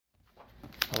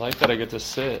like that I get to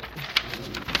sit.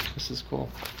 This is cool.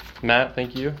 Matt,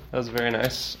 thank you. That was a very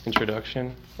nice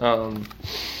introduction. My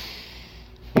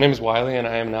name is Wiley, and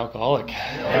I am an alcoholic.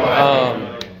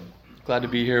 Glad to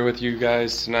be here with you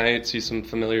guys tonight. See some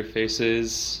familiar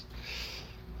faces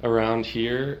around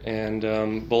here.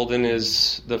 And Bolden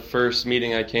is the first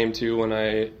meeting I came to when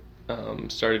I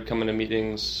started coming to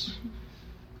meetings.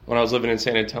 When I was living in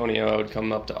San Antonio, I would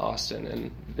come up to Austin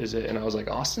and visit, and I was like,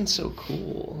 Austin's so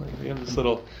cool. Like, we have this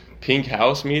little pink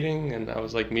house meeting, and I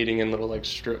was like meeting in little like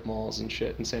strip malls and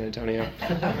shit in San Antonio.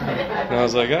 And I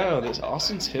was like, oh, this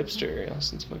Austin's hipster.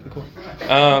 Austin's fucking cool.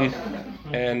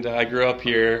 And I grew up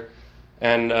here,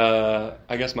 and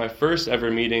I guess my first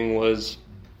ever meeting was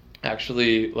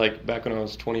actually like back when I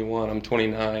was 21. I'm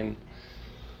 29.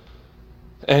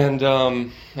 And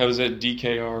I was at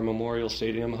DKR Memorial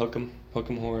Stadium, Hook'em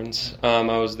Horns.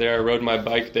 I was there, I rode my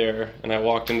bike there, and I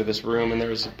walked into this room, and there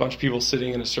was a bunch of people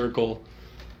sitting in a circle.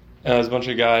 And there was a bunch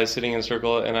of guys sitting in a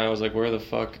circle, and I was like, where the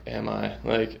fuck am I?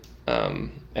 Like,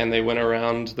 and they went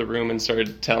around the room and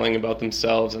started telling about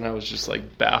themselves, and I was just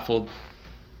like baffled.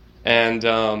 And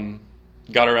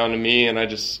got around to me, and I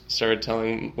just started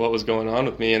telling what was going on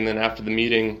with me. And then after the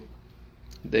meeting,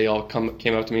 they all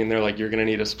came up to me, and they're like, you're going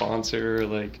to need a sponsor,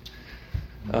 like,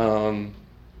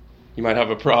 you might have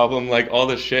a problem, like all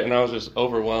this shit. And I was just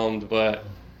overwhelmed. But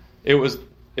it was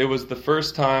the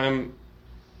first time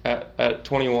at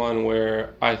 21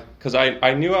 where because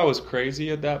I knew I was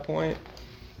crazy at that point,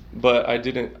 but I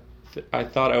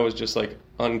thought I was just like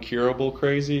uncurable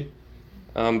crazy.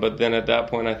 But then at that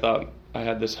point I thought I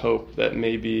had this hope that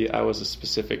maybe I was a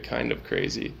specific kind of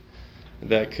crazy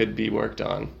that could be worked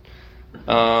on.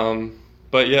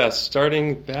 But yeah,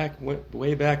 starting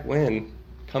way back when,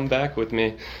 come back with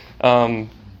me. I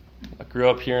grew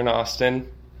up here in Austin.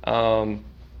 I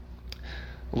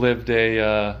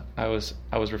was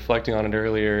reflecting on it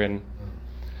earlier, and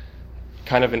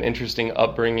kind of an interesting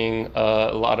upbringing.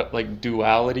 A lot of like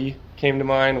duality came to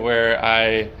mind, where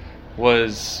I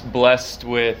was blessed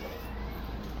with,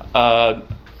 upper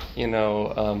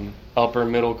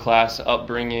middle class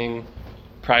upbringing,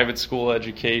 private school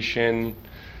education,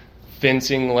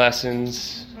 fencing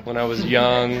lessons when I was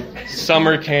young,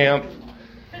 summer camp,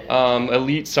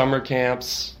 elite summer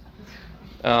camps,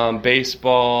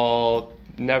 baseball,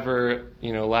 never,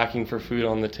 lacking for food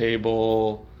on the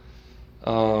table.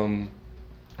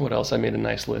 What else? I made a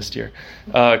nice list here.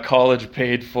 College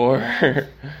paid for,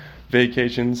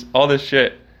 vacations, all this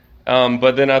shit.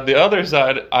 But then at the other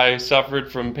side, I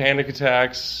suffered from panic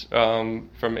attacks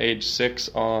from age 6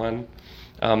 on.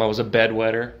 I was a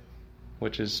bedwetter,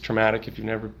 which is traumatic if you've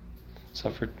never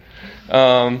suffered.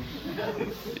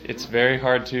 It's very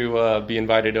hard to be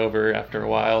invited over after a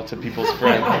while to people's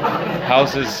friend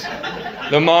houses.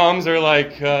 The moms are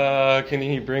like, can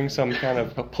he bring some kind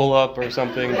of a pull-up or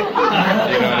something? You know what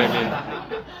I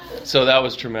mean? So that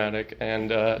was traumatic, and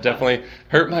definitely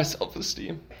hurt my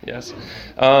self-esteem. Yes.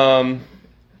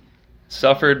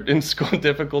 Suffered in school,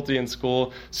 difficulty in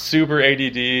school, super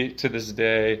ADD to this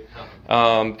day.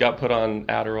 Got put on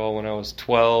Adderall when I was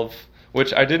 12,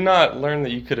 which I did not learn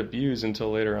that you could abuse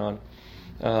until later on.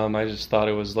 I just thought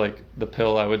it was like the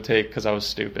pill I would take because I was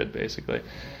stupid, basically.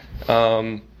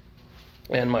 And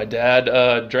my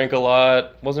dad drank a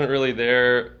lot, wasn't really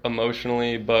there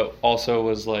emotionally, but also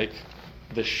was like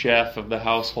the chef of the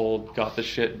household, got the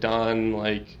shit done,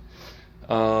 like,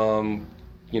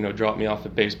 dropped me off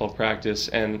at baseball practice.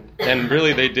 And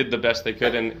really they did the best they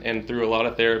could. And through a lot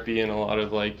of therapy and a lot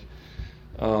of like,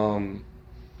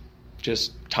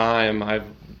 just time, I've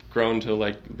grown to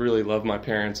like really love my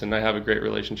parents, and I have a great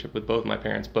relationship with both my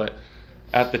parents. But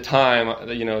at the time,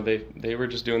 they were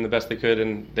just doing the best they could,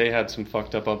 and they had some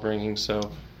fucked up upbringing. So,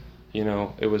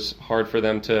 it was hard for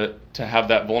them to have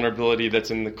that vulnerability that's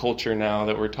in the culture now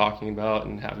that we're talking about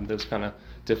and having those kind of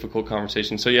difficult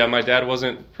conversations. So yeah, my dad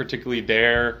wasn't particularly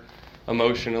there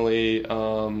emotionally.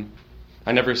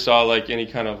 I never saw like any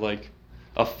kind of like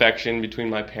affection between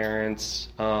my parents.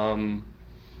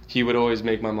 He would always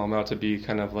make my mom out to be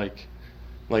kind of like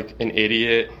an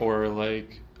idiot or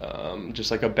like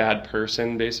just like a bad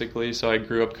person, basically. So I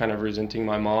grew up kind of resenting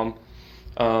my mom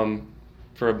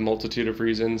for a multitude of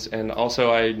reasons. And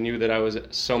also I knew that I was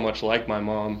so much like my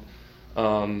mom.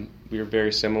 We were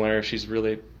very similar. She's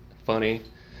really funny.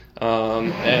 So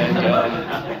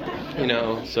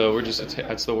we're just,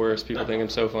 that's the worst. People think I'm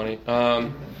so funny.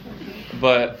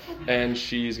 And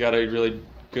she's got a really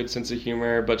good sense of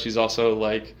humor, but she's also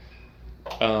like,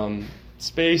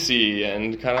 spacey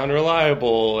and kind of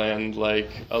unreliable and like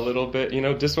a little bit,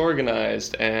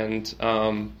 disorganized, and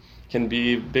can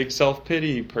be a big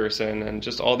self-pity person, and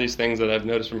just all these things that I've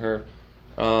noticed from her.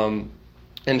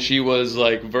 and she was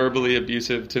like verbally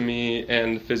abusive to me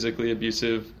and physically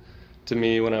abusive to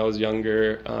me when I was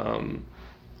younger,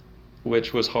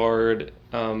 which was hard.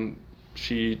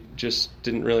 She just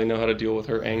didn't really know how to deal with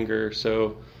her anger,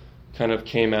 so kind of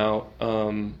came out,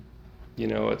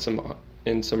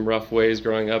 in some rough ways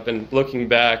growing up. And looking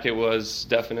back, it was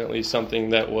definitely something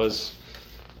that was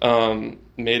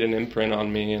made an imprint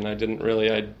on me, and I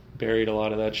buried a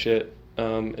lot of that shit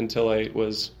until I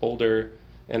was older,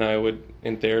 and I would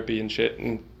in therapy and shit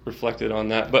and reflected on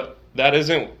that. But I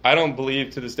don't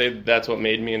believe to this day that that's what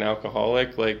made me an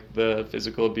alcoholic, like the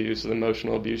physical abuse, the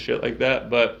emotional abuse, shit like that.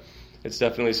 But it's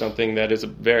definitely something that is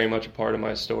very much a part of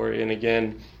my story. And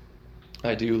again,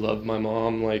 I do love my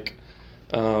mom,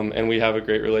 and we have a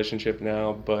great relationship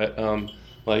now. But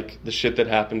the shit that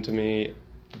happened to me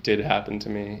did happen to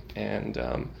me, and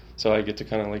so I get to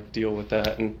kind of deal with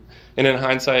that. And in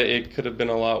hindsight, it could have been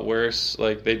a lot worse.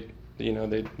 Like they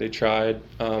tried.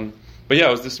 But yeah,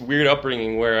 it was this weird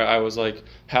upbringing where I was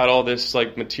had all this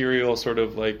material sort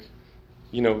of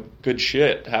good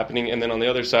shit happening, and then on the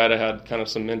other side I had kind of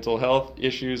some mental health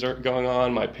issues going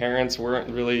on. My parents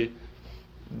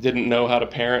didn't know how to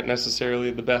parent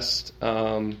necessarily the best,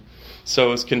 so it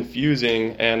was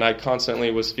confusing, and I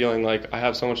constantly was feeling like I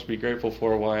have so much to be grateful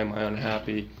for, why am I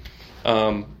unhappy?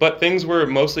 But things were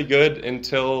mostly good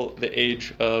until the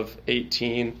age of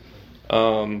 18.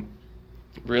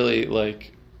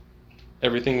 Really,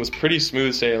 everything was pretty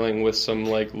smooth sailing with some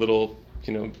little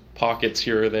pockets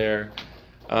here or there.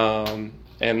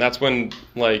 And that's when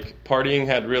partying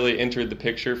had really entered the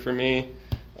picture for me.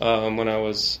 When I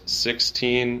was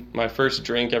 16, my first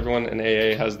drink, everyone in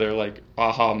AA has their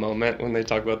aha moment when they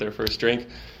talk about their first drink.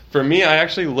 For me, I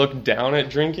actually looked down at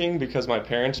drinking because my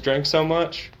parents drank so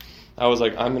much. I was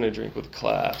like, I'm going to drink with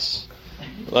class.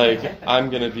 I'm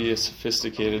going to be a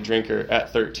sophisticated drinker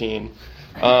at 13.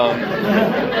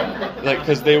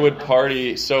 Because they would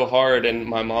party so hard,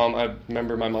 and I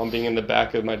remember my mom being in the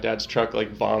back of my dad's truck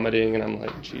vomiting, and I'm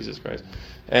like, Jesus Christ.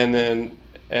 And then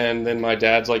my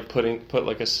dad's put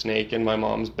a snake in my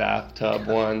mom's bathtub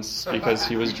once because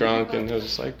he was drunk, and it was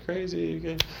just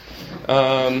crazy.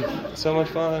 So much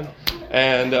fun.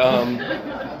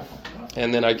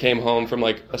 And then I came home from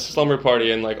a slumber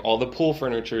party, and all the pool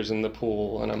furniture's in the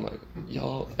pool, and I'm like,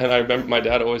 y'all. And I remember my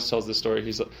dad always tells this story.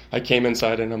 He's I came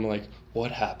inside and I'm like,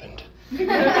 what happened?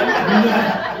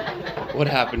 What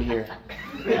happened here?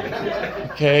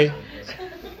 Okay,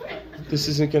 this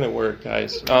isn't gonna work,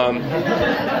 guys.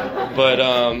 But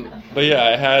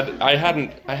yeah, I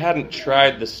hadn't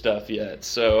tried the stuff yet,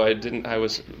 so I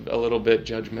was a little bit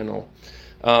judgmental.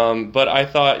 But I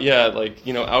thought,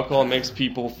 alcohol makes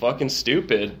people fucking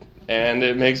stupid, and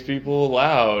it makes people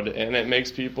loud, and it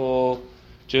makes people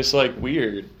just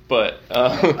weird, but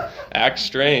act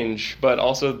strange, but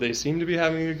also they seem to be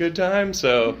having a good time,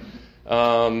 so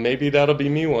maybe that'll be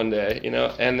me one day,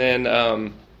 And then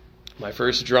my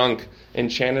first drunk,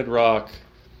 Enchanted Rock,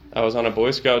 I was on a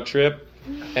Boy Scout trip,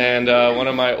 and one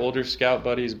of my older Scout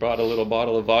buddies brought a little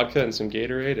bottle of vodka and some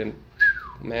Gatorade, and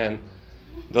man,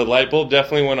 the light bulb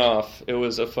definitely went off. It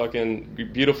was a fucking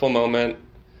beautiful moment.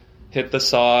 Hit the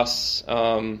sauce.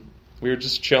 We were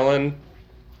just chilling,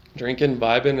 drinking,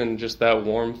 vibing, and just that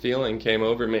warm feeling came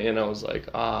over me, and I was like,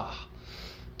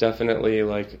 definitely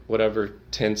whatever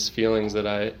tense feelings that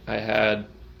I had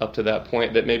up to that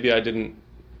point that maybe I didn't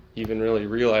even really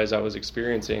realize I was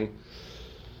experiencing,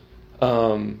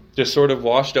 just sort of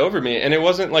washed over me. And it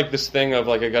wasn't this thing of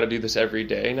I got to do this every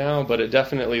day now, but it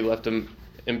definitely left a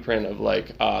imprint of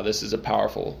this is a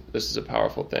powerful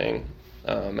thing,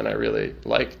 and I really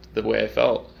liked the way I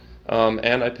felt,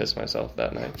 and I pissed myself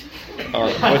that night,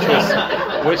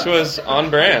 which was on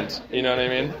brand, you know what I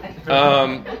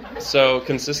mean? So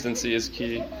consistency is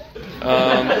key.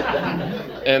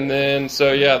 And then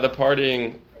the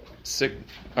partying,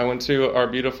 I went to our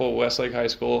beautiful Westlake High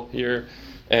School here,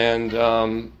 and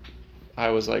I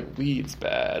was like, weed's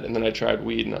bad. And then I tried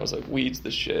weed, and I was like, weed's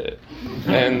the shit.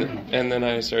 And then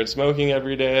I started smoking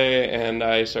every day, and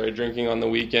I started drinking on the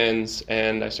weekends,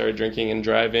 and I started drinking and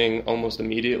driving almost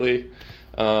immediately,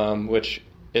 which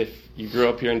if you grew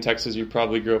up here in Texas, you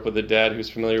probably grew up with a dad who's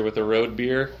familiar with a road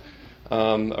beer.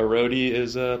 A roadie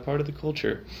is a part of the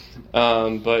culture.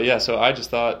 But yeah, so I just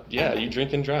thought, you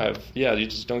drink and drive. Yeah, you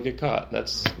just don't get caught.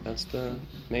 That's the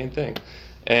main thing.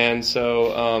 And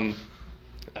so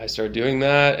I started doing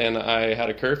that, and I had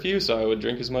a curfew, so I would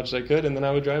drink as much as I could, and then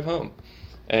I would drive home.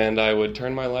 And I would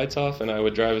turn my lights off, and I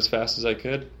would drive as fast as I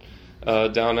could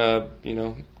down a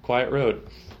quiet road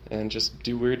and just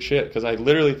do weird shit, because I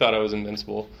literally thought I was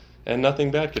invincible, and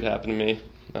nothing bad could happen to me.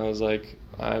 I was like,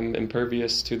 I'm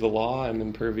impervious to the law. I'm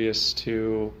impervious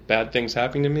to bad things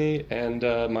happening to me, and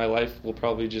my life will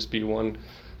probably just be one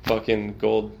fucking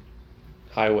gold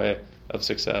highway of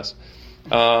success.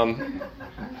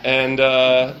 And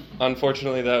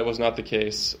unfortunately, that was not the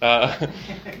case.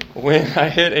 When I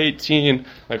hit 18,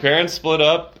 my parents split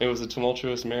up. It was a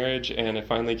tumultuous marriage, and it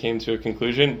finally came to a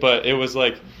conclusion. But it was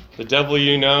like the devil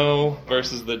you know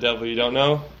versus the devil you don't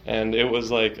know, and it was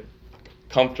like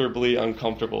comfortably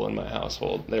uncomfortable in my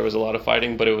household. There was a lot of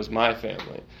fighting, but it was my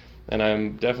family, and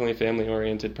I'm definitely a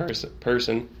family-oriented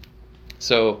person.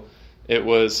 So it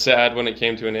was sad when it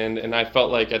came to an end, and I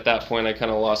felt like at that point I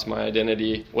kind of lost my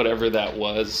identity, whatever that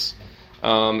was,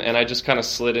 and I just kind of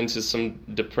slid into some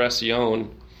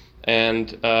depression,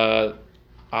 and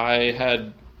I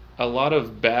had a lot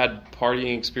of bad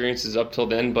partying experiences up till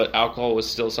then, but alcohol was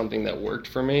still something that worked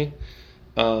for me.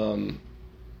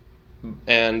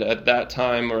 And at that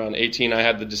time, around 18, I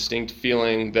had the distinct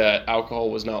feeling that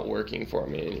alcohol was not working for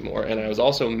me anymore, and I was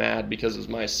also mad because it was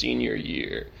my senior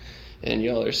year. And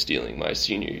y'all are stealing my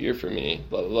senior year from me,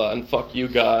 blah, blah, blah, and fuck you,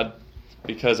 God,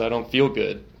 because I don't feel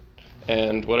good,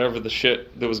 and whatever the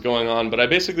shit that was going on. But I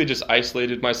basically just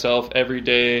isolated myself every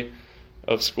day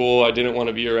of school. I didn't want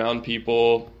to be around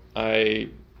people. I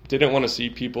didn't want to see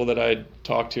people that I'd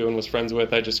talked to and was friends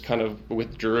with. I just kind of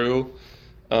withdrew,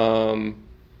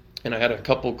 and I had a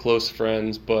couple close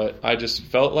friends, but I just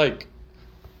felt like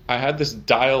I had this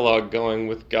dialogue going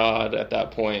with God at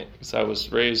that point, because I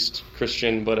was raised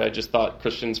Christian, but I just thought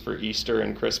Christians for Easter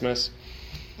and Christmas,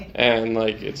 and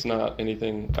like it's not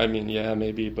anything. I mean, yeah,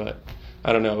 maybe, but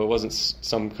I don't know. It wasn't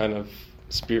some kind of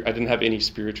spirit. I didn't have any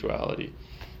spirituality.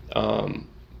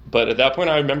 But at that point,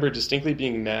 I remember distinctly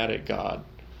being mad at God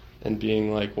and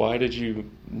being like, "Why did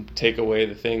you take away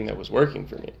the thing that was working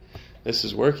for me? This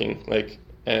is working."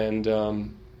 And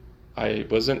I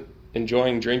wasn't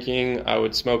enjoying drinking. I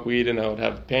would smoke weed and I would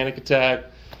have a panic attack,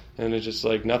 and it just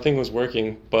like nothing was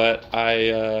working. But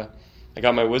I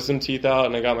got my wisdom teeth out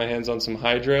and I got my hands on some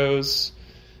hydros,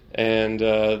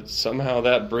 and somehow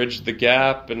that bridged the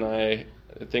gap, and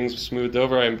things smoothed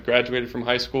over. I graduated from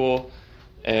high school,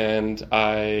 and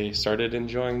I started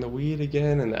enjoying the weed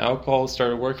again, and the alcohol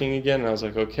started working again, and I was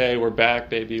like, okay, we're back,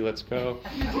 baby, let's go.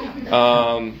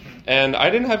 And I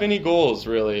didn't have any goals,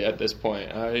 really, at this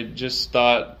point. I just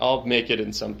thought, I'll make it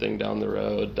in something down the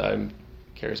road. I'm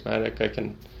charismatic.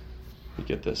 You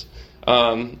get this.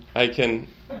 I can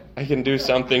do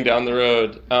something down the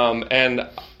road. And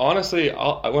honestly,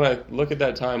 when I look at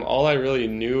that time, all I really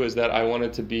knew is that I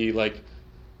wanted to be, like,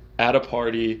 at a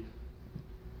party,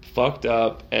 fucked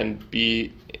up, and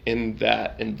be in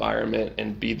that environment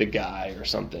and be the guy or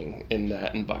something in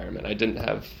that environment. I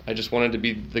just wanted to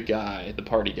be the guy, the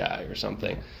party guy or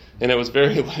something. And it was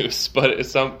very loose, but it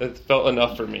felt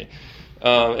enough for me.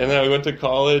 And then I went to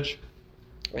college,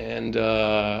 and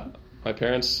my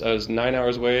parents, I was 9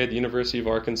 hours away at the University of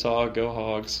Arkansas, go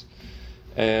Hogs.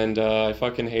 And I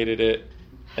fucking hated it.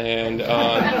 And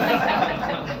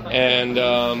I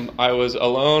was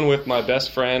alone with my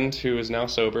best friend, who is now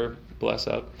sober, bless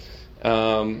up.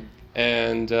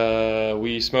 And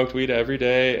we smoked weed every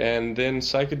day, and then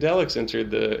psychedelics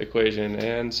entered the equation,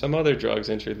 and some other drugs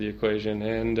entered the equation,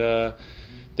 and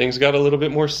things got a little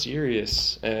bit more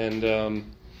serious. And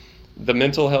the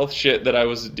mental health shit that I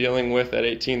was dealing with at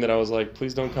 18 that I was like,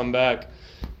 please don't come back,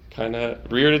 kind of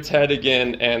reared its head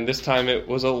again, and this time it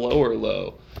was a lower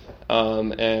low.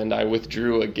 And I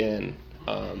withdrew again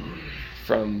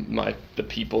from the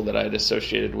people that I had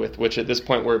associated with, which at this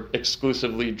point were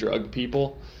exclusively drug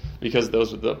people, because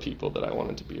those were the people that I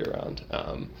wanted to be around.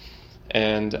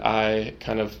 And I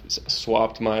kind of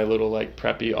swapped my little like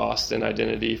preppy Austin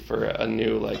identity for a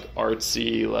new like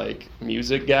artsy like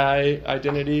music guy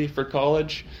identity for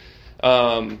college.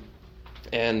 And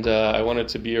I wanted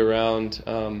to be around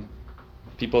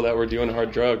people that were doing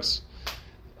hard drugs.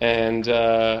 And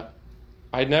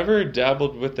I never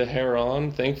dabbled with the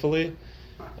heroin, thankfully,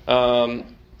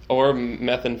 or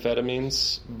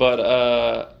methamphetamines,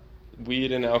 but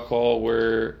weed and alcohol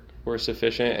were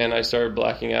sufficient, and I started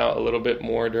blacking out a little bit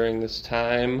more during this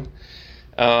time.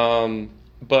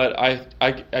 But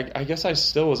I guess I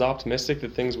still was optimistic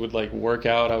that things would like work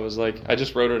out. I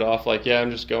just wrote it off like, yeah,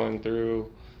 I'm just going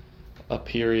through a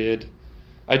period.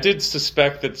 I did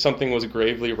suspect that something was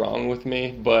gravely wrong with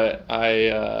me, but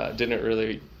I didn't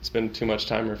really spend too much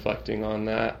time reflecting on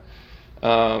that.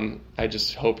 I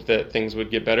just hoped that things would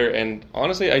get better, and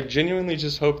honestly, I genuinely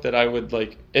just hoped that I would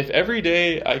like, if every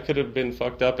day I could have been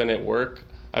fucked up and at work,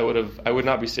 I would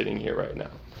not be sitting here right now.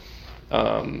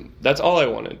 That's all I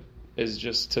wanted, is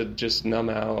just to numb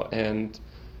out and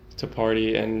to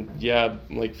party, and yeah,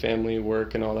 like family,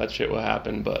 work, and all that shit will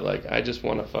happen, but like I just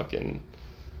want to fucking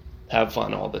have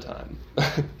fun all the time.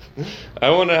 I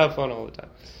want to have fun all the time.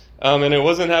 And I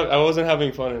wasn't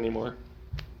having fun anymore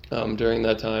during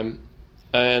that time.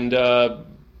 And I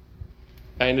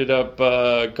ended up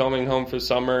coming home for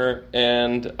summer,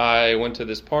 and I went to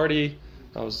this party.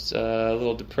 I was a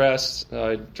little depressed.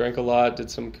 I drank a lot,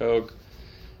 did some coke,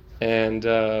 and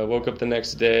woke up the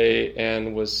next day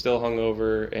and was still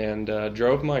hungover, and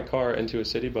drove my car into a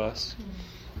city bus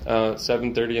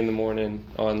 7:30 in the morning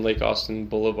on Lake Austin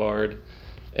Boulevard,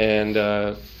 and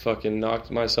fucking knocked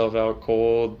myself out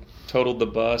cold, totaled the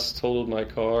bus, totaled my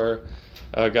car,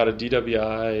 got a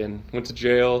DWI, and went to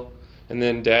jail. And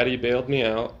then Daddy bailed me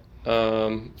out,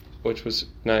 which was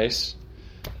nice.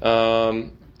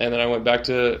 And then I went back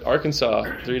to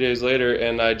Arkansas 3 days later,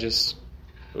 and I just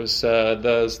was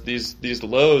these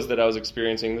lows that I was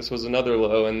experiencing. This was another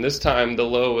low, and this time the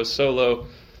low was so low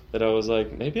that I was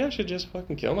like, maybe I should just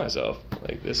fucking kill myself.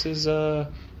 Like, this is I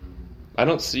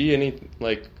don't see any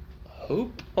like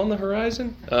hope on the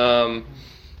horizon.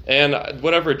 And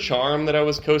whatever charm that I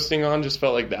was coasting on just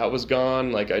felt like that was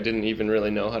gone. Like, I didn't even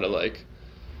really know how to, like,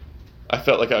 I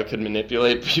felt like I could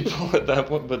manipulate people at that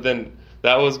point, but then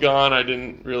that was gone. I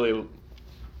didn't really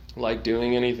like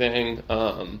doing anything.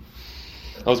 I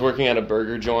was working at a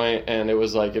burger joint, and it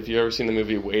was like, if you ever seen the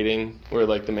movie Waiting, where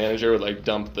like the manager would like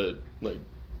dump the like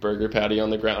burger patty on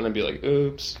the ground and be like,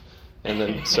 oops, and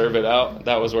then serve it out.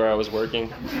 That was where I was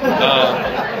working.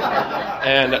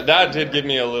 And that did give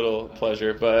me a little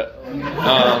pleasure, but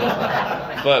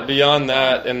beyond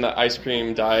that, in the ice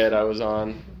cream diet I was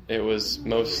on, it was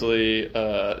mostly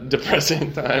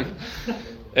depressing time.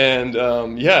 And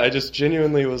I just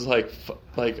genuinely was like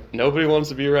nobody wants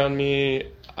to be around me.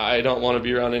 I don't want to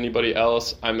be around anybody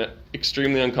else. I'm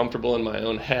extremely uncomfortable in my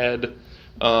own head.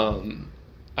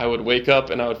 I would wake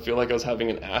up and I would feel like I was having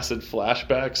an acid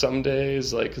flashback some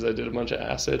days, like, because I did a bunch of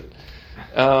acid.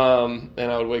 And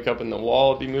I would wake up and the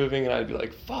wall would be moving, and I'd be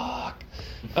like, fuck.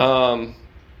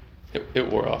 It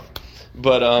wore off.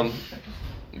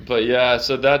 But yeah,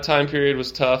 so that time period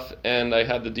was tough, and I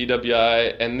had the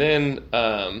DWI, and then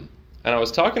and I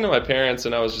was talking to my parents,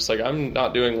 and I was just like, I'm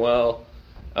not doing well.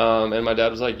 And my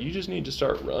dad was like, you just need to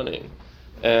start running.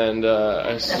 And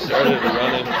I started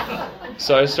running.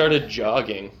 So I started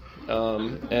jogging.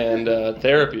 And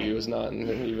therapy was not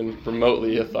even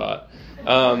remotely a thought.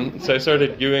 So I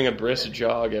started doing a brisk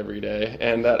jog every day,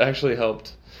 and that actually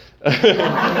helped. But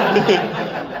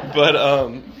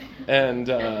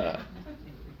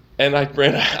and I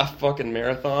ran a half fucking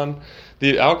marathon.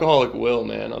 The alcoholic will,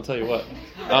 man, I'll tell you what.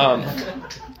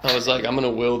 I was like, I'm going to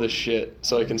will this shit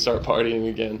so I can start partying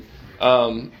again.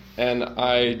 And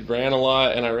I ran a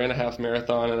lot, and I ran a half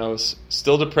marathon, and I was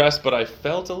still depressed, but I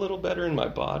felt a little better in my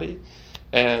body.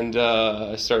 And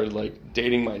I started, like,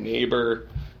 dating my neighbor,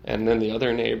 and then the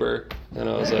other neighbor, and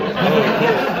I was like, oh,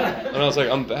 and I was like,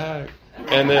 I'm back.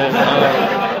 And then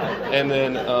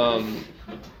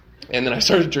I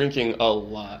started drinking a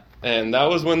lot. And that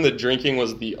was when the drinking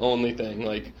was the only thing.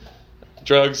 Like,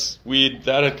 drugs, weed,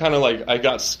 that had kind of like, I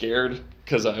got scared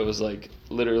because I was like,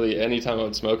 literally anytime I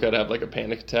would smoke, I'd have like a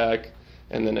panic attack.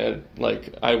 And then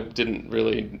I didn't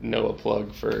really know a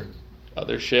plug for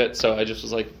other shit. So I just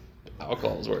was like,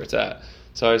 alcohol is where it's at.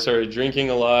 So I started drinking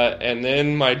a lot. And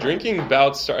then my drinking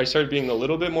bouts, I started being a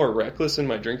little bit more reckless in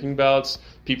my drinking bouts.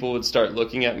 People would start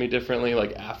looking at me differently,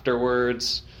 like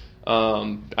afterwards.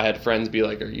 I had friends be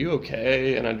like, are you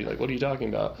okay? And I'd be like, what are you talking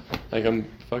about? Like, I'm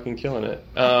fucking killing it.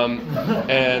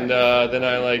 And then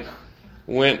I like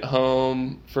went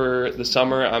home for the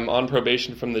summer. I'm on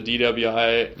probation from the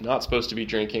DWI. I'm not supposed to be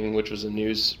drinking, which was a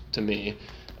news to me.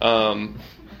 And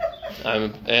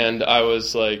I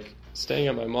was like staying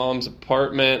at my mom's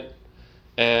apartment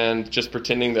and just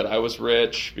pretending that I was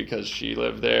rich because she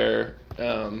lived there.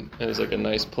 And it was like a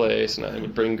nice place, and I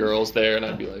would bring girls there, and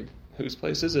I'd be like, whose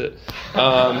place is it? And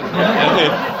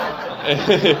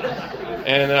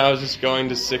I was just going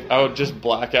to I would just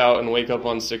black out and wake up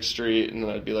on 6th Street, and then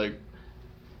I'd be like,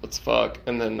 let's fuck.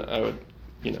 And then I would,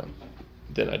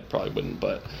 then I probably wouldn't,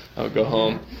 but I would go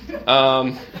home.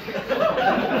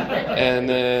 And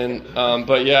then,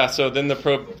 but yeah, so then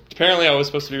apparently I was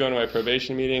supposed to be going to my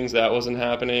probation meetings. That wasn't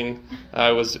happening.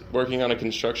 I was working on a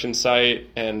construction site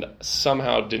and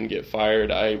somehow didn't get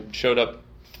fired. I showed up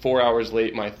 4 hours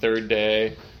late my third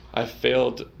day. I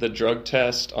failed the drug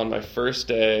test on my first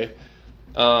day.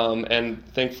 And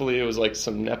thankfully it was like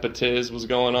some nepotism was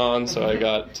going on, so I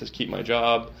got to keep my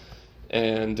job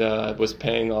and was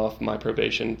paying off my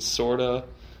probation, sorta.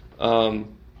 And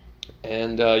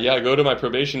And I go to my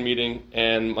probation meeting,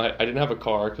 and I didn't have a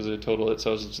car because I totaled it,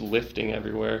 so I was just lifting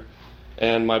everywhere.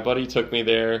 And my buddy took me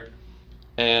there,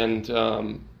 and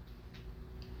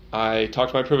I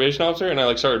talked to my probation officer, and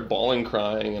I started bawling,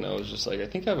 crying, and I was just like, I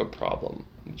think I have a problem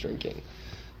with drinking.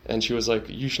 And she was like,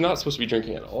 you're not supposed to be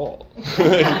drinking at all.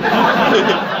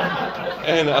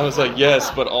 And I was like,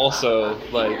 yes, but also,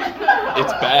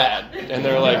 it's bad. And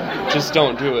they're like, just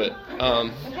don't do it.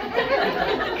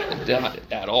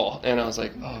 At all. And I was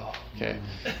like, oh, okay.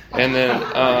 And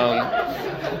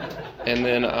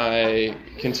then I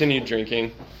continued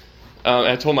drinking.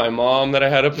 I told my mom that I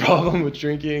had a problem with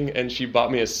drinking, and she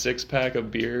bought me a 6-pack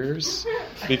of beers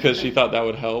because she thought that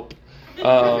would help.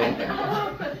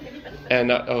 And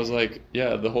I was like,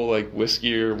 yeah, the whole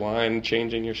whiskey or wine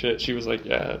changing your shit. She was like,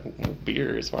 yeah,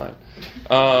 beer is fine.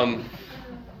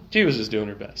 She was just doing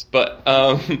her best. But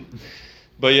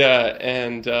yeah,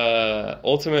 and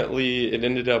ultimately it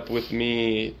ended up with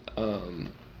me,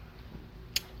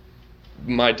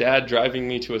 my dad driving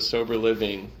me to a sober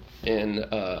living in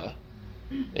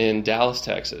Dallas,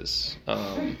 Texas,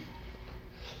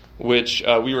 which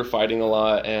we were fighting a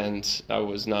lot, and I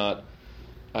was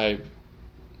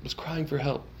crying for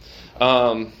help.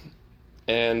 And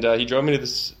he drove me to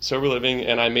this sober living,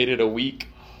 and I made it a week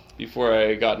before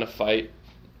I got in a fight,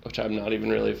 which I'm not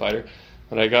even really a fighter.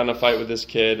 But I got in a fight with this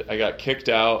kid. I got kicked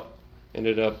out,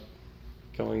 ended up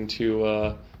going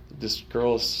to this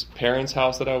girl's parents'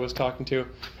 house that I was talking to.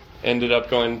 Ended up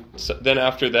going, then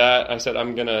after that, I said,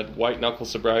 I'm going to white-knuckle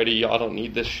sobriety. Y'all don't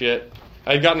need this shit.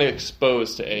 I had gotten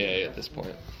exposed to AA at this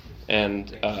point.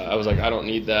 And I was like, I don't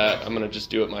need that. I'm going to just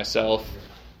do it myself.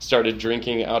 Started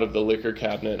drinking out of the liquor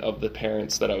cabinet of the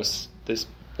parents that this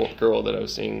girl that I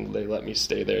was seeing. They let me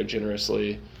stay there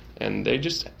generously. And they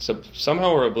just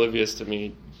somehow were oblivious to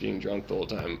me being drunk the whole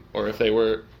time. Or if they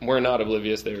were not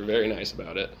oblivious, they were very nice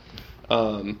about it.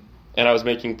 And I was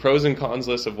making pros and cons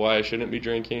lists of why I shouldn't be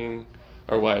drinking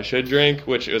or why I should drink,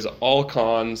 which is all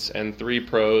cons and 3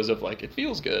 pros of it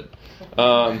feels good.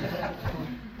 And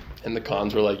the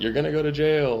cons were you're going to go to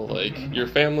jail, your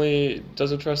family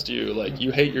doesn't trust you,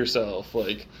 you hate yourself,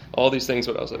 all these things.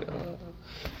 But I was like,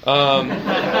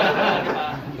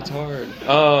 it's hard.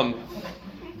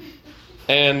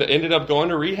 And ended up going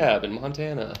to rehab in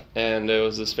Montana. And it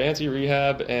was this fancy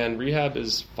rehab, and rehab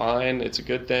is fine. It's a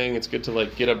good thing. It's good to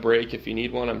get a break if you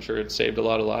need one. I'm sure it saved a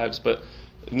lot of lives. But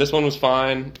this one was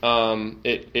fine.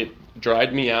 It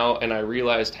dried me out, and I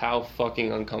realized how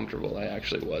fucking uncomfortable I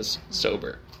actually was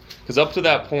sober. Because up to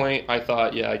that point, I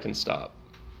thought, yeah, I can stop.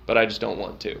 But I just don't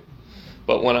want to.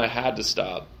 But when I had to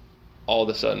stop, all of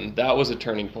a sudden, that was a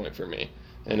turning point for me.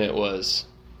 And it was,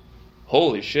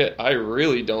 holy shit, I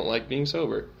really don't like being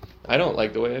sober. I don't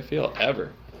like the way I feel,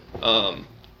 ever. I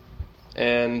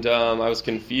was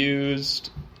confused,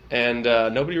 and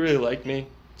nobody really liked me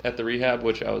at the rehab,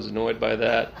 which I was annoyed by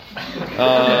that.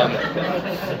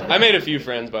 I made a few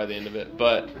friends by the end of it,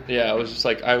 but yeah, I was just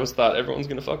I thought everyone's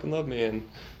gonna fucking love me, and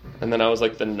then I was the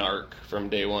narc from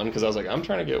day one, because I was I'm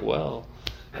trying to get well,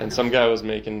 and some guy was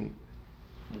making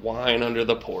wine under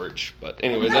the porch, but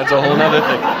anyways, that's a whole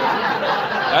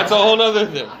nother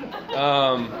thing.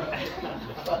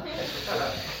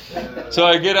 So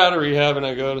I get out of rehab and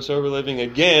I go to sober living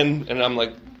again, and I'm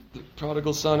the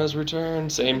prodigal son has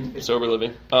returned, same sober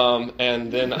living.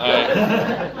 And then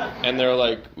and they're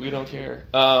like, we don't care.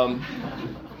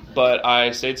 But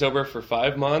I stayed sober for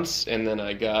 5 months, and then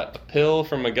I got a pill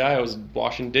from a guy. I was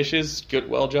washing dishes, good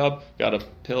well job. Got a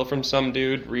pill from some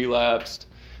dude, relapsed,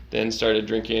 then started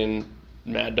drinking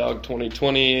Mad Dog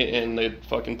 2020 in the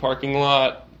fucking parking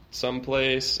lot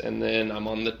someplace, and then I'm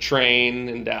on the train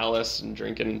in Dallas and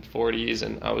drinking 40s,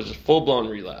 and I was just full-blown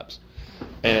relapse.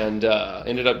 And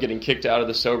ended up getting kicked out of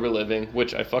the sober living,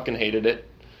 which I fucking hated it,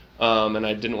 and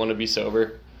I didn't want to be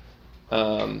sober.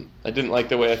 I didn't like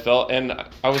the way I felt, and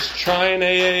I was trying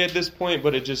AA at this point,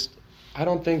 but I just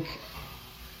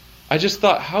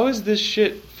thought, how is this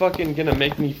shit fucking gonna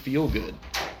make me feel good?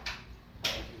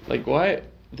 Why?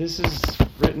 This is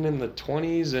written in the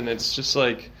 20s, and it's just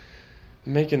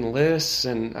making lists,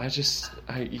 and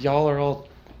y'all are all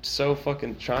so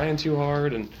fucking trying too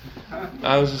hard, and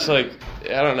I was just I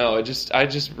don't know, I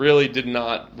just really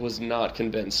was not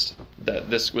convinced that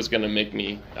this was going to make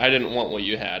me, I didn't want what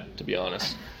you had, to be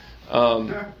honest.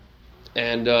 So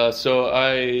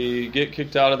I get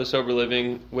kicked out of the sober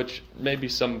living, which maybe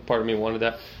some part of me wanted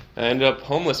that. I ended up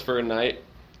homeless for a night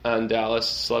in Dallas,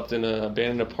 slept in an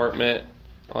abandoned apartment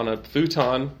on a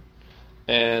futon,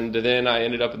 and then I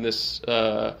ended up in this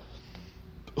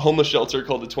homeless shelter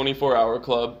called the 24-Hour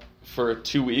Club for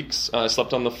 2 weeks. I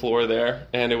slept on the floor there,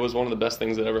 and it was one of the best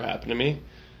things that ever happened to me.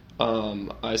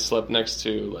 I slept next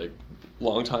to like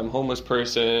longtime homeless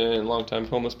person,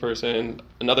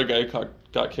 another guy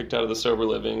got kicked out of the sober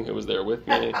living who was there with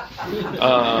me,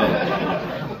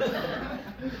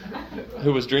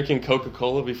 who was drinking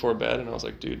Coca-Cola before bed, and I was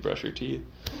like, dude, brush your teeth.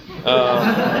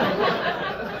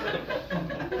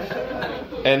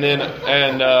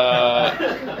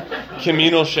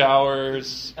 Communal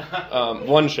showers,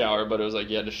 one shower, but it was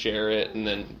like you had to share it, and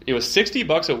then it was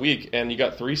 $60 a week, and you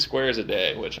got 3 squares a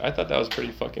day, which I thought that was a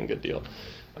pretty fucking good deal.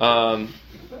 I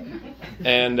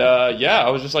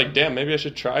was just like, damn, maybe I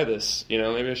should try this.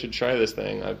 Maybe I should try this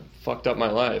thing. I fucked up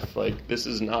my life. Like, this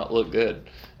does not look good.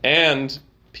 And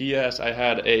P.S. I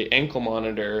had a ankle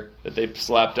monitor that they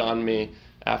slapped on me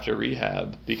after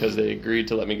rehab because they agreed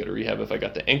to let me go to rehab if I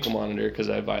got the ankle monitor because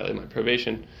I violated my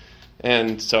probation.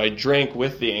 And so I drank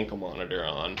with the ankle monitor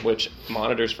on, which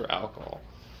monitors for alcohol.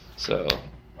 So,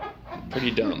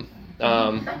 pretty dumb.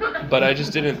 But I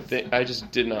just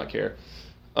did not care.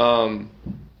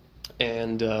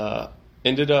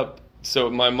 Ended up, so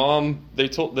my mom,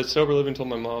 the sober living told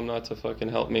my mom not to fucking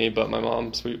help me, but my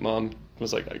mom, sweet mom,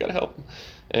 was like, I gotta help.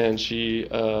 And she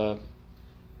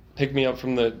picked me up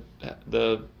from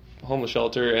the homeless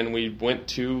shelter, and we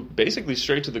went basically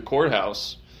straight to the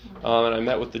courthouse. And I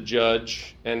met with the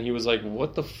judge, and he was like,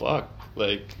 what the fuck?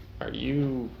 Like, are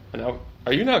you an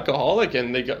alcoholic?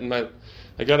 And I got in with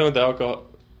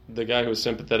the guy who was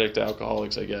sympathetic to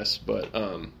alcoholics, I guess, but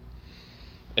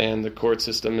and the court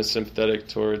system is sympathetic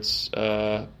towards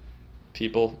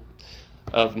people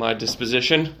of my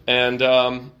disposition, and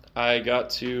I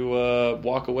got to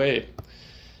walk away,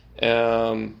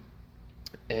 and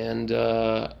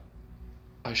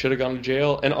I should have gone to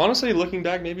jail, and honestly, looking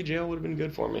back, maybe jail would have been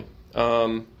good for me,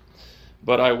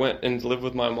 but I went and lived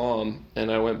with my mom,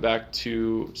 and I went back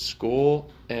to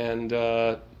school, and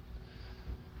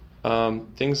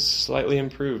things slightly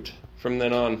improved from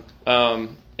then on.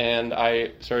 And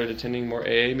I started attending more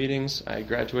AA meetings. I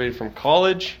graduated from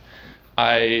college.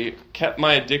 I kept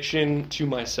my addiction to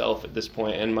myself at this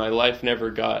point, and my life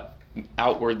never got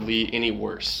outwardly any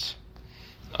worse.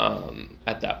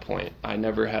 At that point, I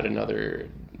never had another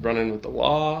run-in with the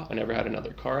law. I never had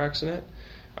another car accident.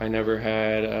 I never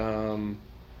had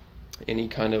any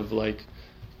kind of like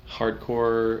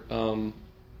hardcore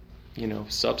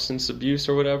substance abuse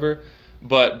or whatever.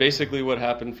 But basically what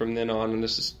happened from then on, and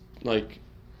this is like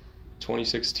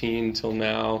 2016 till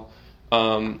now,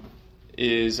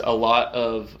 is a lot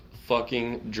of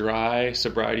fucking dry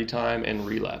sobriety time and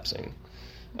relapsing.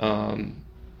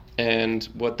 And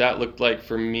what that looked like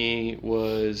for me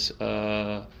was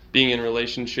being in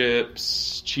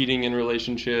relationships, cheating in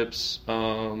relationships,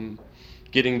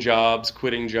 getting jobs,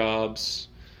 quitting jobs,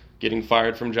 getting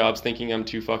fired from jobs, thinking I'm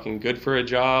too fucking good for a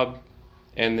job,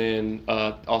 and then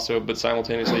but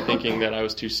simultaneously thinking that I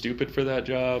was too stupid for that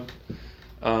job,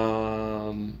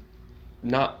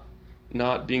 not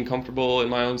being comfortable in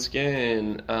my own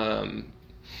skin,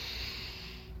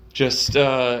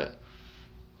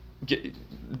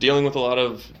 dealing with a lot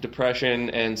of depression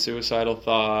and suicidal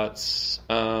thoughts.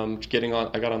 I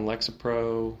got on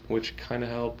Lexapro, which kind of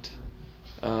helped.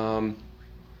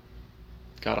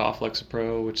 Got off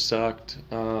Lexapro, which sucked.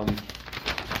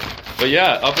 But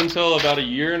yeah, up until about a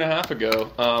year and a half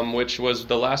ago, which was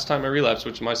the last time I relapsed,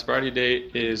 which my sobriety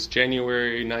date is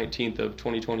January 19th of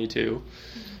 2022.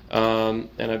 And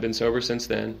I've been sober since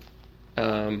then.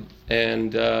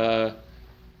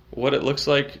 What it looks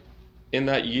like in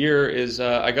that year is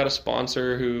I got a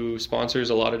sponsor who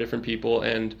sponsors a lot of different people,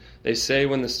 and they say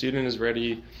when the student is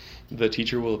ready, the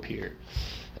teacher will appear.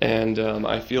 And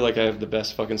I feel like I have the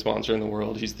best fucking sponsor in the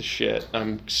world. He's the shit.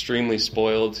 I'm extremely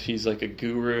spoiled. He's like a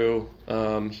guru.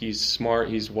 He's smart,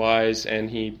 he's wise, and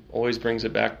he always brings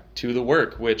it back to the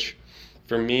work, which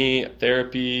for me,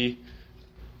 therapy,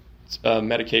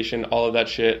 medication, all of that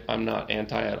shit, I'm not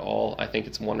anti at all. I think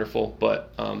it's wonderful,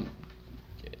 but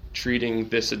treating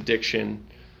this addiction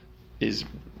is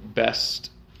best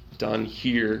done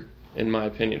here, in my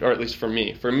opinion, or at least for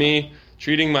me. For me,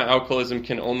 treating my alcoholism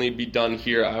can only be done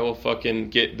here. I will fucking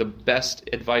get the best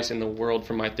advice in the world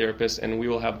from my therapist, and we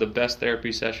will have the best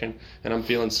therapy session, and I'm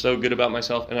feeling so good about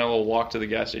myself, and I will walk to the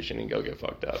gas station and go get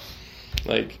fucked up.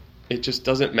 Like, it just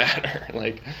doesn't matter.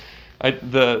 Like,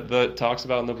 the talks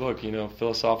about in the book,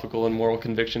 philosophical and moral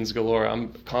convictions galore.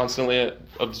 I'm constantly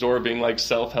absorbing like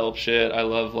self-help shit. I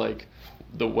love like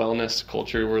the wellness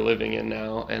culture we're living in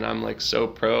now, and I'm like so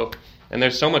pro. And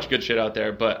there's so much good shit out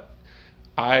there, but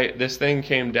this thing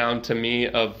came down to me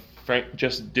of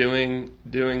just doing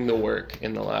the work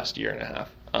in the last year and a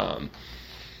half.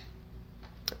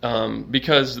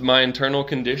 Because my internal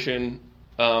condition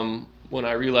when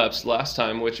I relapsed last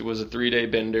time, which was a 3-day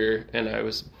bender, and I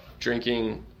was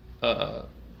drinking, I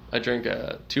drank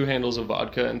 2 handles of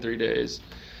vodka in 3 days.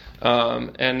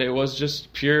 And it was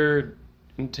just pure,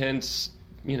 intense,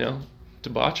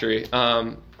 debauchery.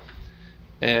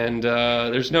 And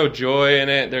there's no joy in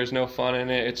it. There's no fun in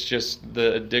it. It's just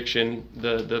the addiction,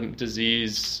 the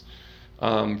disease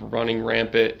running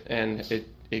rampant. And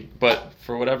but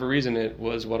for whatever reason, it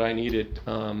was what I needed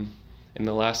in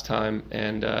the last time.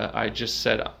 And I just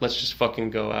said, let's just fucking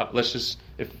go out. Let's just,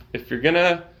 if you're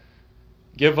gonna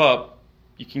give up,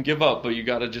 you can give up, but you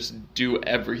gotta just do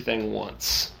everything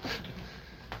once.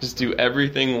 Just do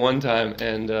everything one time.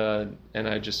 And I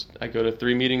go to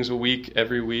 3 meetings a week,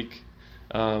 every week.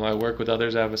 I work with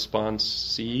others. I have a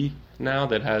sponsee now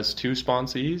that has 2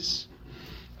 sponsees.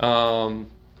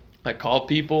 I call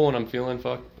people when I'm feeling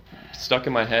stuck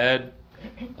in my head.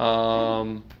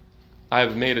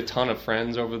 I've made a ton of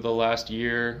friends over the last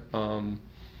year,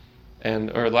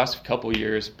 or last couple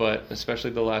years, but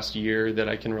especially the last year that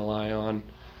I can rely on.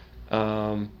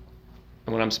 And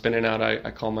when I'm spinning out,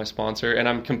 I call my sponsor, and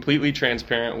I'm completely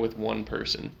transparent with one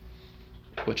person,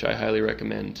 which I highly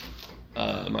recommend.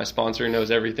 My sponsor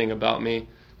knows everything about me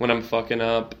when I'm fucking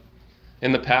up.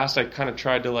 In the past, I kind of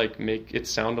tried to make it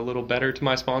sound a little better to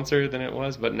my sponsor than it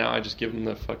was, but now I just give him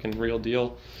the fucking real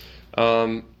deal.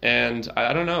 And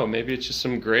I don't know, maybe it's just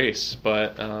some grace,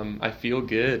 but I feel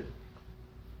good.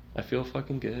 I feel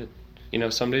fucking good.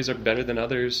 Some days are better than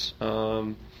others,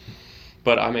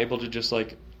 but I'm able to just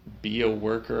be a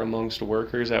worker amongst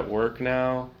workers at work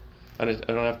now. I don't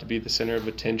have to be the center of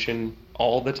attention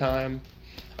all the time.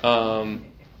 I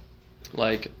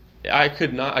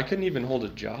couldn't even hold a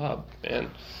job, man.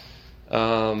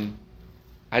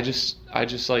 I just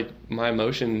my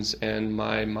emotions and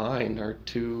my mind are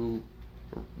too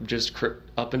just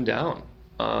up and down.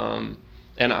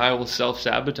 And I will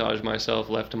self-sabotage myself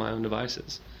left to my own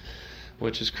devices,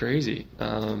 which is crazy.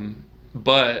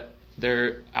 But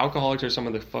alcoholics are some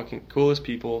of the fucking coolest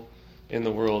people in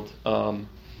the world.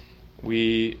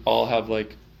 We all have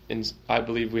I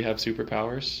believe we have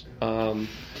superpowers.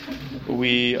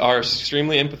 We are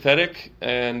extremely empathetic,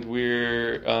 and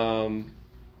we're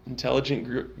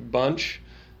intelligent bunch.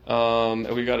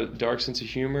 And we got a dark sense of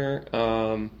humor.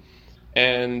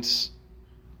 And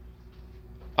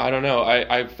I don't know.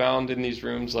 I've found in these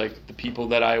rooms the people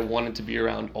that I wanted to be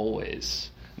around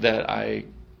always, that I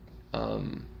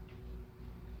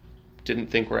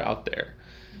didn't think were out there.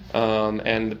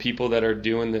 And the people that are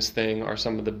doing this thing are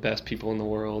some of the best people in the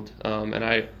world. And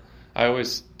I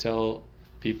always tell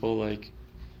people,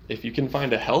 if you can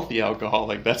find a healthy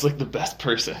alcoholic, that's the best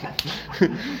person.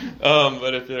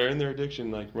 But if they're in their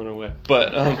addiction, run away.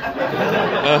 But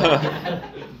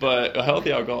but a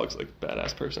healthy alcoholic's a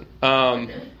badass person. But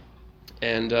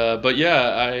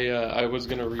yeah, I was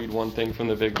gonna read one thing from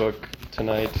the big book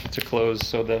tonight to close,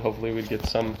 so that hopefully we'd get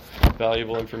some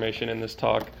valuable information in this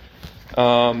talk.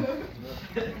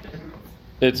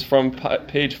 It's from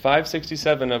page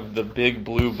 567 of the big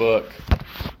blue book.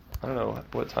 I don't know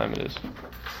what time it is.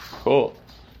 Cool.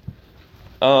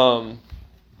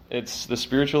 It's the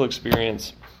spiritual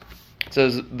experience. It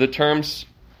says the terms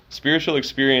spiritual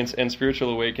experience and spiritual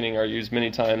awakening are used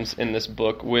many times in this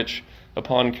book, which,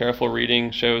 upon careful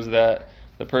reading, shows that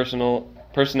the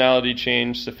personality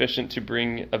change sufficient to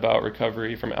bring about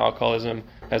recovery from alcoholism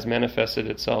has manifested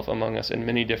itself among us in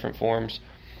many different forms.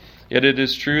 Yet it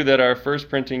is true that our first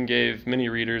printing gave many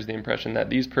readers the impression that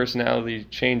these personality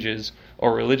changes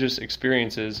or religious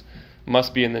experiences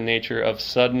must be in the nature of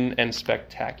sudden and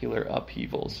spectacular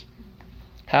upheavals.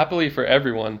 Happily for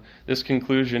everyone, this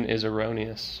conclusion is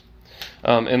erroneous.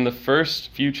 In the first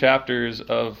few chapters,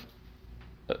 a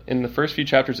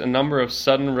number of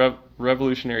sudden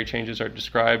revolutionary changes are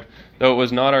described. Though it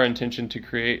was not our intention to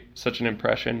create such an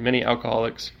impression, many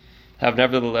alcoholics have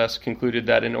nevertheless concluded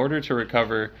that in order to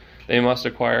recover, they must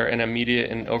acquire an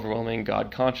immediate and overwhelming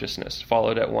God consciousness,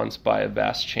 followed at once by a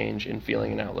vast change in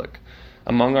feeling and outlook.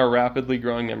 Among our rapidly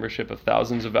growing membership of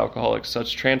thousands of alcoholics,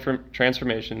 such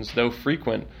transformations, though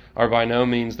frequent, are by no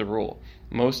means the rule.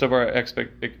 Most of our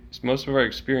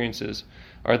experiences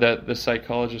are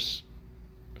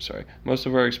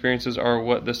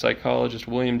what the psychologist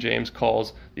William James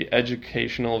calls the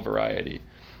educational variety,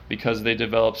 because they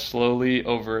develop slowly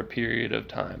over a period of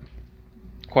time.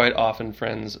 Quite often,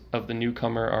 friends of the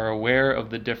newcomer are aware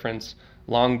of the difference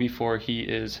long before he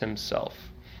is himself.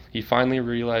 He finally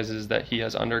realizes that he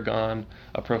has undergone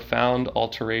a profound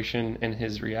alteration in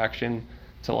his reaction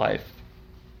to life,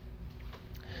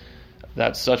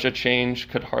 that such a change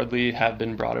could hardly have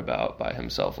been brought about by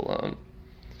himself alone.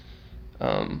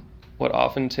 What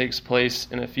often takes place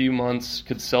in a few months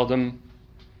could seldom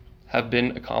have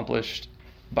been accomplished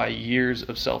by years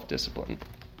of self-discipline.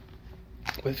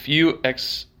 With few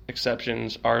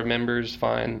exceptions, our members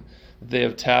find they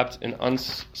have tapped an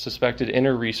unsuspected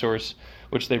inner resource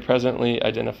which they presently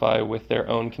identify with their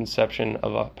own conception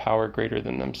of a power greater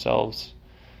than themselves.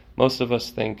 Most of us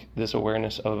think this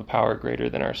awareness of a power greater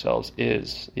than ourselves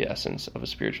is the essence of a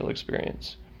spiritual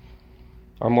experience.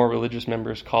 Our more religious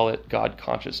members call it God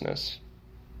consciousness.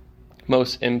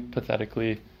 Most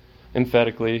emphatically,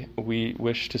 we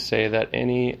wish to say that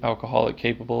any alcoholic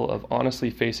capable of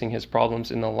honestly facing his problems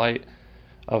in the light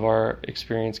of our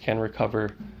experience can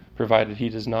recover, provided he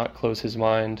does not close his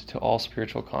mind to all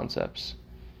spiritual concepts.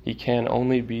 He can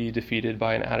only be defeated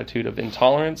by an attitude of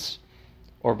intolerance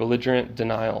or belligerent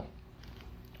denial.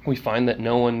 We find that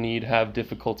no one need have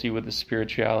difficulty with the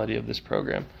spirituality of this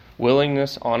program.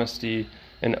 Willingness, honesty,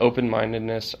 and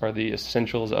open-mindedness are the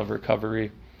essentials of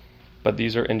recovery, but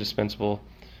these are indispensable.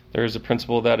 There is a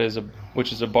principle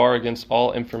which is a bar against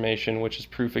all information, which is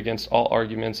proof against all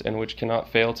arguments, and which cannot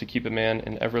fail to keep a man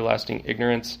in everlasting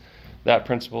ignorance. That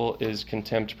principle is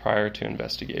contempt prior to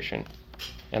investigation.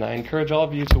 And I encourage all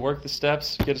of you to work the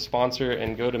steps, get a sponsor,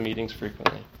 and go to meetings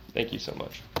frequently. Thank you so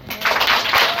much.